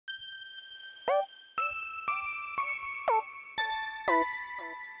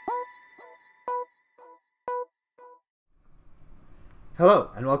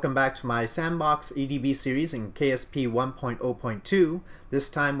Hello, and welcome back to my Sandbox EDB series in KSP 1.0.2. This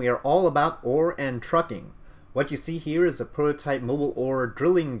time we are all about ore and trucking. What you see here is a prototype mobile ore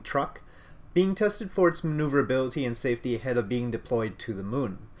drilling truck being tested for its maneuverability and safety ahead of being deployed to the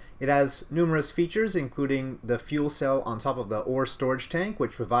moon. It has numerous features, including the fuel cell on top of the ore storage tank,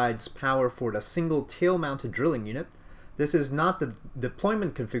 which provides power for the single tail-mounted drilling unit. This is not the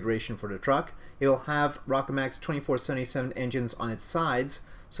deployment configuration for the truck. It'll have Rocketmax 2477 engines on its sides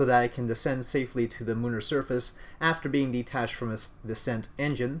so that it can descend safely to the lunar surface after being detached from its descent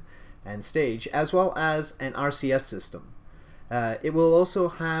engine and stage, as well as an RCS system. It will also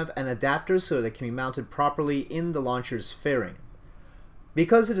have an adapter so that it can be mounted properly in the launcher's fairing.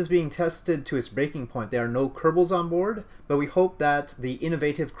 Because it is being tested to its breaking point, there are no Kerbals on board, but we hope that the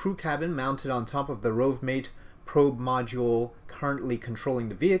innovative crew cabin mounted on top of the RoveMate probe module currently controlling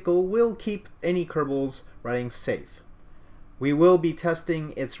the vehicle will keep any Kerbals running safe. We will be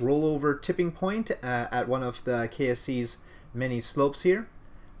testing its rollover tipping point at one of the KSC's many slopes here.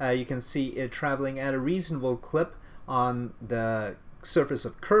 You can see it traveling at a reasonable clip on the surface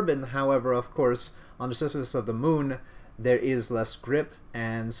of Kerbal. However, of course, on the surface of the moon there is less grip,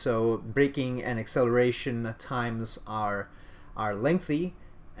 and so braking and acceleration times are lengthy.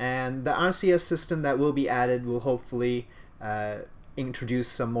 And the RCS system that will be added will hopefully introduce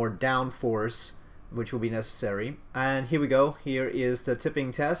some more downforce, which will be necessary. And here we go. Here is the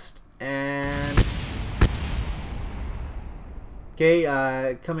tipping test. And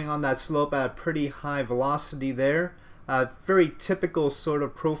okay, coming on that slope at a pretty high velocity there. Very typical sort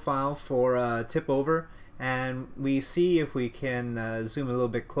of profile for tip over. And we see, if we can zoom a little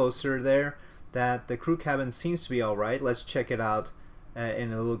bit closer there, that the crew cabin seems to be alright. Let's check it out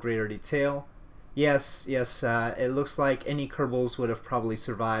in a little greater detail. Yes, it looks like any Kerbals would have probably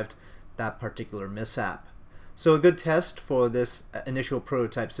survived that particular mishap. So a good test for this initial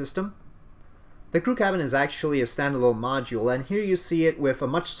prototype system. The crew cabin is actually a standalone module, and here you see it with a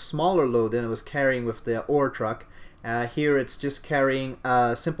much smaller load than it was carrying with the ore truck. Here it's just carrying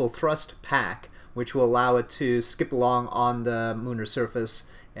a simple thrust pack, which will allow it to skip along on the lunar surface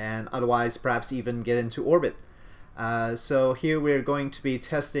and otherwise perhaps even get into orbit. So here we're going to be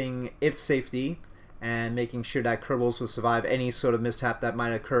testing its safety and making sure that Kerbals will survive any sort of mishap that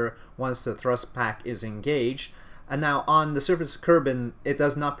might occur once the thrust pack is engaged. And now on the surface of Kerbal, it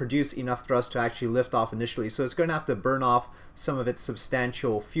does not produce enough thrust to actually lift off initially, so it's going to have to burn off some of its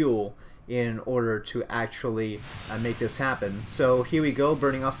substantial fuel in order to actually make this happen. So here we go,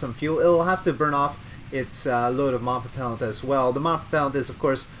 burning off some fuel. It'll have to burn off its load of monopropellant as well. The monopropellant is of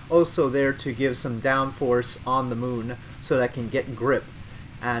course also there to give some downforce on the moon so that it can get grip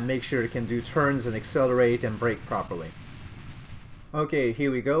and make sure it can do turns and accelerate and brake properly. Okay, here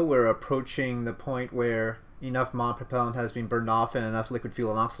we go. We're approaching the point where enough monopropellant has been burned off and enough liquid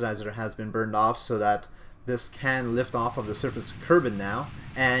fuel and oxidizer has been burned off so that this can lift off of the surface of Kerbal now.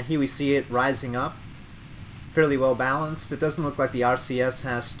 And here we see it rising up, fairly well balanced. It doesn't look like the RCS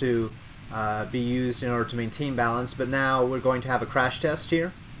has to be used in order to maintain balance, but now we're going to have a crash test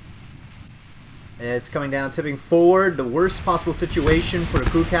here. It's coming down, tipping forward, the worst possible situation for the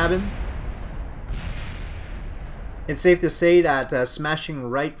crew cabin. It's safe to say that smashing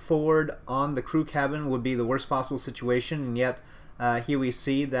right forward on the crew cabin would be the worst possible situation, and yet here we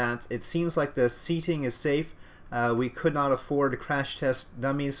see that it seems like the seating is safe. We could not afford to crash test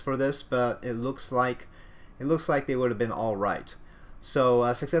dummies for this, but it looks like they would have been all right. So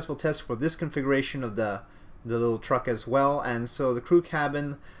a successful test for this configuration of the little truck as well. And so the crew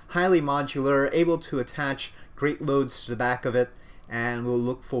cabin, highly modular, able to attach great loads to the back of it, and we'll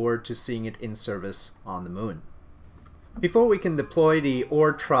look forward to seeing it in service on the moon. Before we can deploy the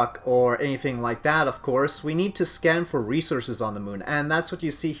ore truck or anything like that, of course, we need to scan for resources on the moon, and that's what you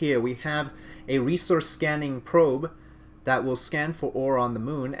see here. We have a resource scanning probe that will scan for ore on the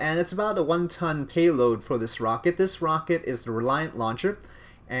moon, and it's about a 1-ton payload for this rocket. This rocket is the Reliant launcher,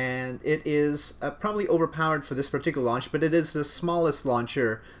 and it is probably overpowered for this particular launch, but it is the smallest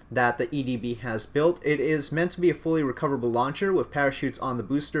launcher that the EDB has built. It is meant to be a fully recoverable launcher with parachutes on the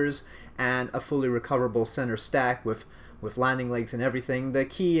boosters and a fully recoverable center stack with landing legs and everything. The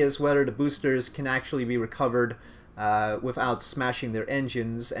key is whether the boosters can actually be recovered without smashing their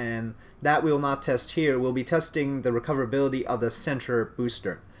engines, and that we'll not test here. We'll be testing the recoverability of the center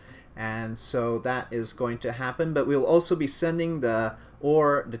booster, and so that is going to happen, but we'll also be sending the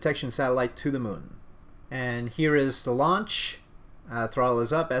ore detection satellite to the moon. And here is the launch. Throttle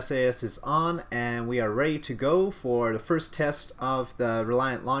is up, SAS is on, and we are ready to go for the first test of the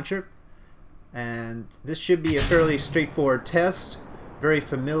Reliant launcher. And this should be a fairly straightforward test. Very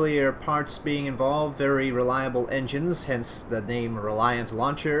familiar parts being involved, very reliable engines, hence the name Reliant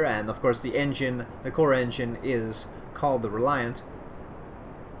Launcher, and of course the engine, the core engine, is called the Reliant.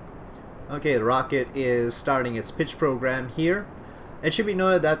 Okay, the rocket is starting its pitch program here. It should be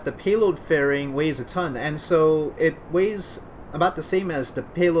noted that the payload fairing weighs a ton, and so it weighs about the same as the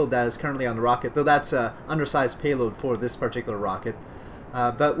payload that is currently on the rocket, though that's an undersized payload for this particular rocket.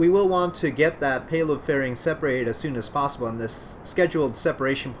 But we will want to get that payload fairing separated as soon as possible, and this scheduled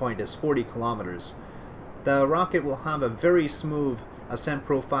separation point is 40 kilometers. The rocket will have a very smooth ascent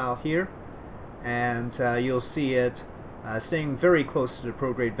profile here, and you'll see it staying very close to the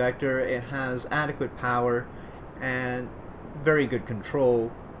prograde vector. It has adequate power and very good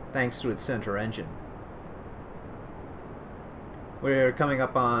control thanks to its center engine. We're coming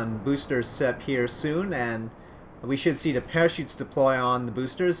up on booster SEP here soon, and we should see the parachutes deploy on the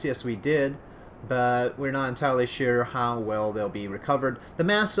boosters. Yes, we did, but we're not entirely sure how well they'll be recovered.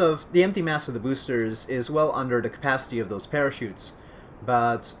 The empty mass of the boosters is well under the capacity of those parachutes,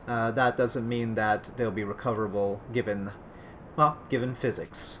 but that doesn't mean that they'll be recoverable given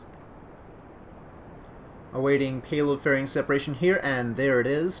physics. Awaiting payload fairing separation here, and there it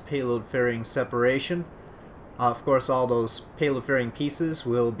is, payload fairing separation. Of course, all those payload fairing pieces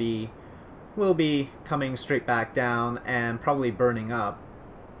will be coming straight back down and probably burning up,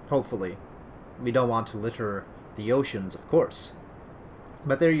 hopefully. We don't want to litter the oceans, of course.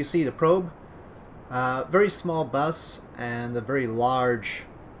 But there you see the probe. Very small bus and a very large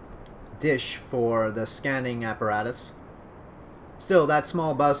dish for the scanning apparatus. Still, that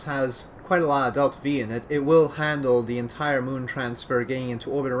small bus has quite a lot of delta V in it. It will handle the entire moon transfer, getting into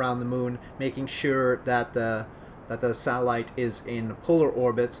orbit around the moon, making sure that the satellite is in polar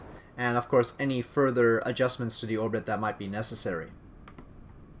orbit, and of course any further adjustments to the orbit that might be necessary.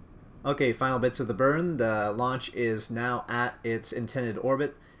 Okay, final bits of the burn. The launch is now at its intended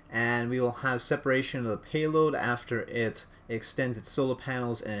orbit, and we will have separation of the payload after it extends its solar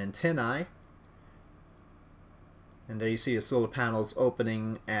panels and antennae. And there you see the solar panels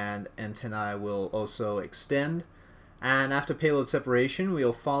opening, and antennae will also extend. And after payload separation,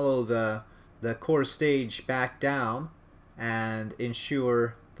 we'll follow the core stage back down and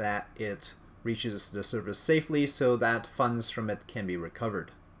ensure that it reaches the surface safely so that funds from it can be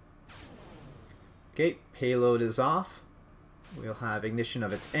recovered. Okay, payload is off. We'll have ignition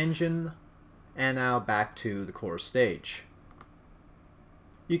of its engine, and now back to the core stage.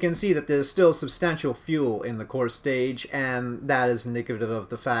 You can see that there's still substantial fuel in the core stage, and that is indicative of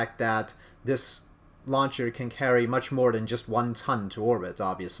the fact that this launcher can carry much more than just 1 ton to orbit,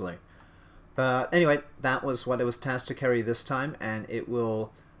 obviously. But anyway, that was what it was tasked to carry this time, and it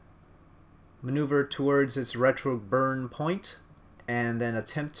will maneuver towards its retro burn point and then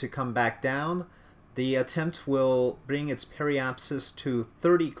attempt to come back down. The attempt will bring its periapsis to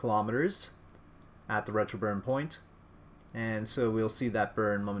 30 kilometers at the retro burn point. And so we'll see that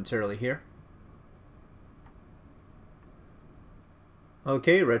burn momentarily here.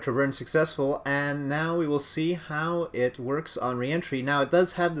 Okay, retro burn successful, and now we will see how it works on re-entry. Now it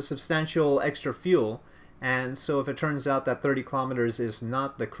does have the substantial extra fuel, and so if it turns out that 30 kilometers is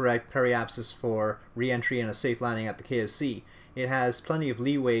not the correct periapsis for re-entry and a safe landing at the KSC, it has plenty of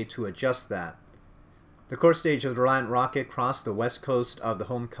leeway to adjust that. The core stage of the Reliant rocket crossed the west coast of the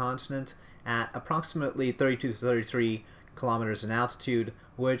home continent at approximately 32 to 33 kilometers in altitude,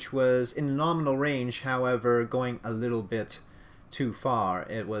 which was in nominal range, however going a little bit too far.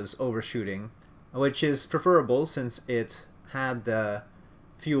 It was overshooting, which is preferable since it had the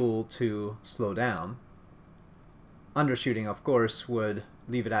fuel to slow down. Undershooting, of course, would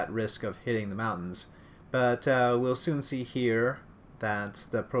leave it at risk of hitting the mountains, but we'll soon see here that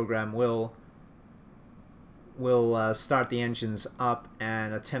the program will start the engines up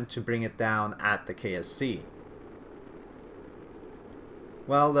and attempt to bring it down at the KSC.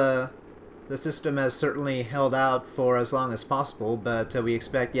 Well, the system has certainly held out for as long as possible, but we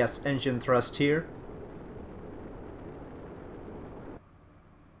expect, yes, engine thrust here.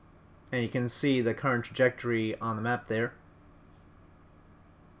 And you can see the current trajectory on the map there.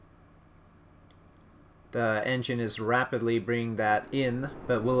 The engine is rapidly bringing that in,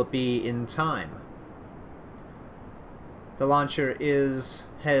 but will it be in time? The launcher is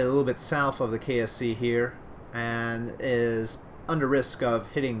headed a little bit south of the KSC here, and is under risk of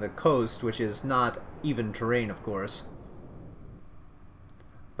hitting the coast, which is not even terrain, of course.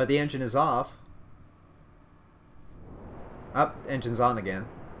 But the engine is off. Up, engine's on again.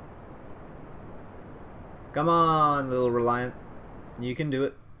 Come on, little Reliant. You can do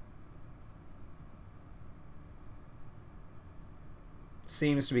it.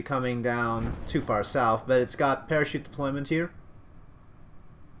 Seems to be coming down too far south, but it's got parachute deployment here.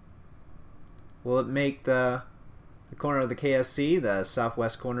 Will it make the corner of the KSC, the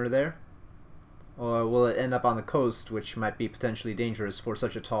southwest corner there? Or will it end up on the coast, which might be potentially dangerous for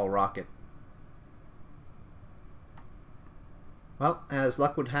such a tall rocket? Well, as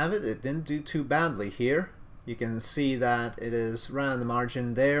luck would have it, it didn't do too badly here. You can see that it is right on the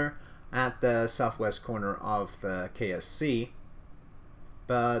margin there at the southwest corner of the KSC.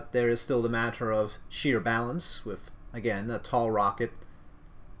 But there is still the matter of sheer balance with, again, a tall rocket.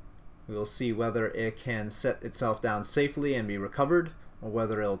 We'll see whether it can set itself down safely and be recovered, or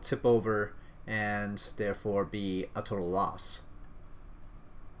whether it'll tip over and therefore be a total loss.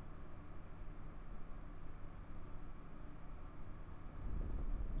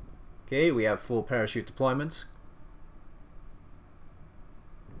 Okay, we have full parachute deployment.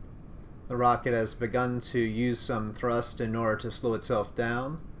 The rocket has begun to use some thrust in order to slow itself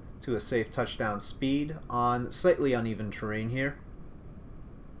down to a safe touchdown speed on slightly uneven terrain here.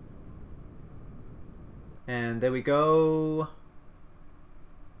 And there we go.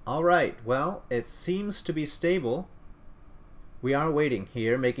 Alright, well, it seems to be stable. We are waiting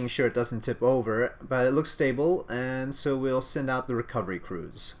here, making sure it doesn't tip over, but it looks stable, and so we'll send out the recovery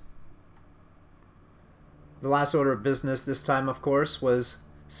crews. The last order of business this time, of course, was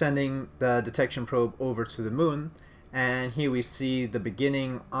sending the detection probe over to the moon, and here we see the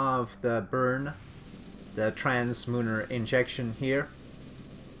beginning of the burn, the translunar injection here.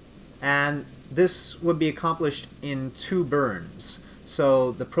 And this would be accomplished in 2 burns.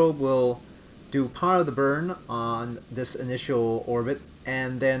 So the probe will do part of the burn on this initial orbit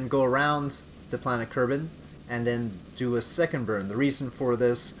and then go around the planet Kerbal and then do a second burn. The reason for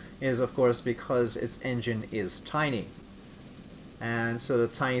this is, of course, because its engine is tiny. And so the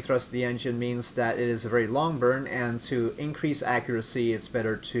tiny thrust of the engine means that it is a very long burn, and to increase accuracy it's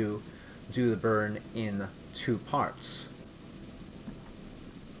better to do the burn in 2 parts.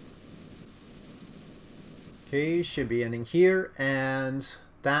 Okay, should be ending here, and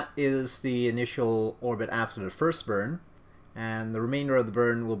that is the initial orbit after the first burn, and the remainder of the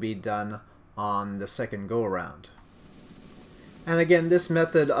burn will be done on the second go-around. And again, this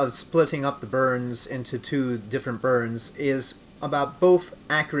method of splitting up the burns into 2 different burns is about both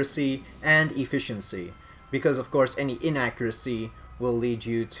accuracy and efficiency, because of course any inaccuracy will lead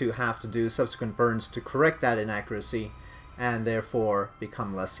you to have to do subsequent burns to correct that inaccuracy and therefore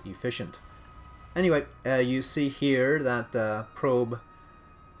become less efficient. Anyway, you see here that the probe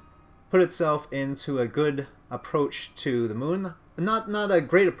put itself into a good approach to the moon. Not a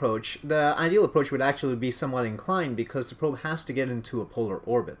great approach. The ideal approach would actually be somewhat inclined, because the probe has to get into a polar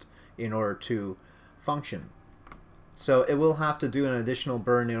orbit in order to function. So it will have to do an additional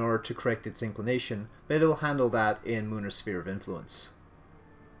burn in order to correct its inclination, but it will handle that in Lunar Sphere of Influence.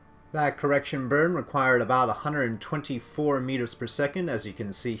 That correction burn required about 124 meters per second, as you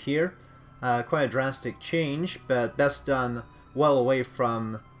can see here. Quite a drastic change, but best done well away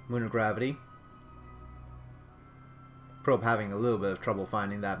from lunar gravity. Probe having a little bit of trouble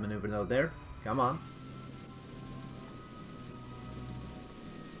finding that maneuver node there. Come on.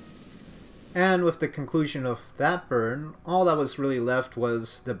 And with the conclusion of that burn, all that was really left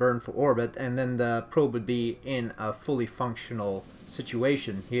was the burn for orbit, and then the probe would be in a fully functional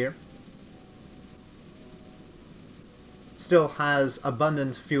situation here. Still has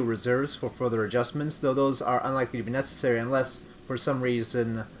abundant fuel reserves for further adjustments, though those are unlikely to be necessary unless for some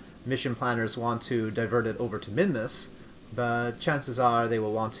reason mission planners want to divert it over to Minmus, but chances are they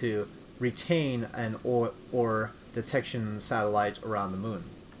will want to retain an ore detection satellite around the moon.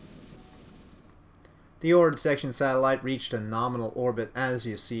 The ore detection satellite reached a nominal orbit, as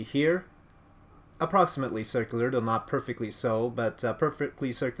you see here. Approximately circular, though not perfectly so, but a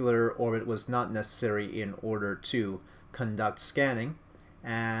perfectly circular orbit was not necessary in order to conduct scanning.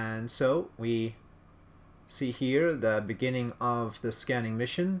 And so we see here the beginning of the scanning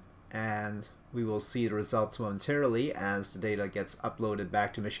mission, and we will see the results momentarily as the data gets uploaded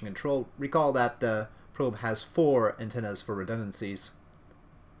back to Mission Control. Recall that the probe has 4 antennas for redundancies.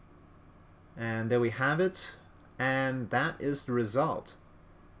 And there we have it, and that is the result.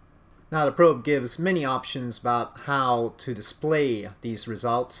 Now the probe gives many options about how to display these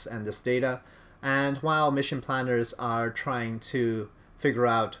results and this data, and while mission planners are trying to figure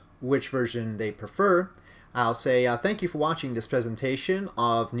out which version they prefer, I'll say thank you for watching this presentation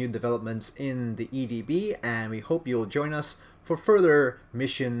of new developments in the EDB, and we hope you'll join us for further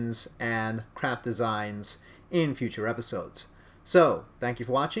missions and craft designs in future episodes. So, thank you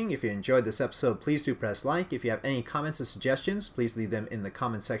for watching. If you enjoyed this episode, please do press like. If you have any comments or suggestions, please leave them in the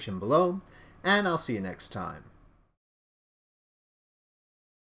comment section below, and I'll see you next time.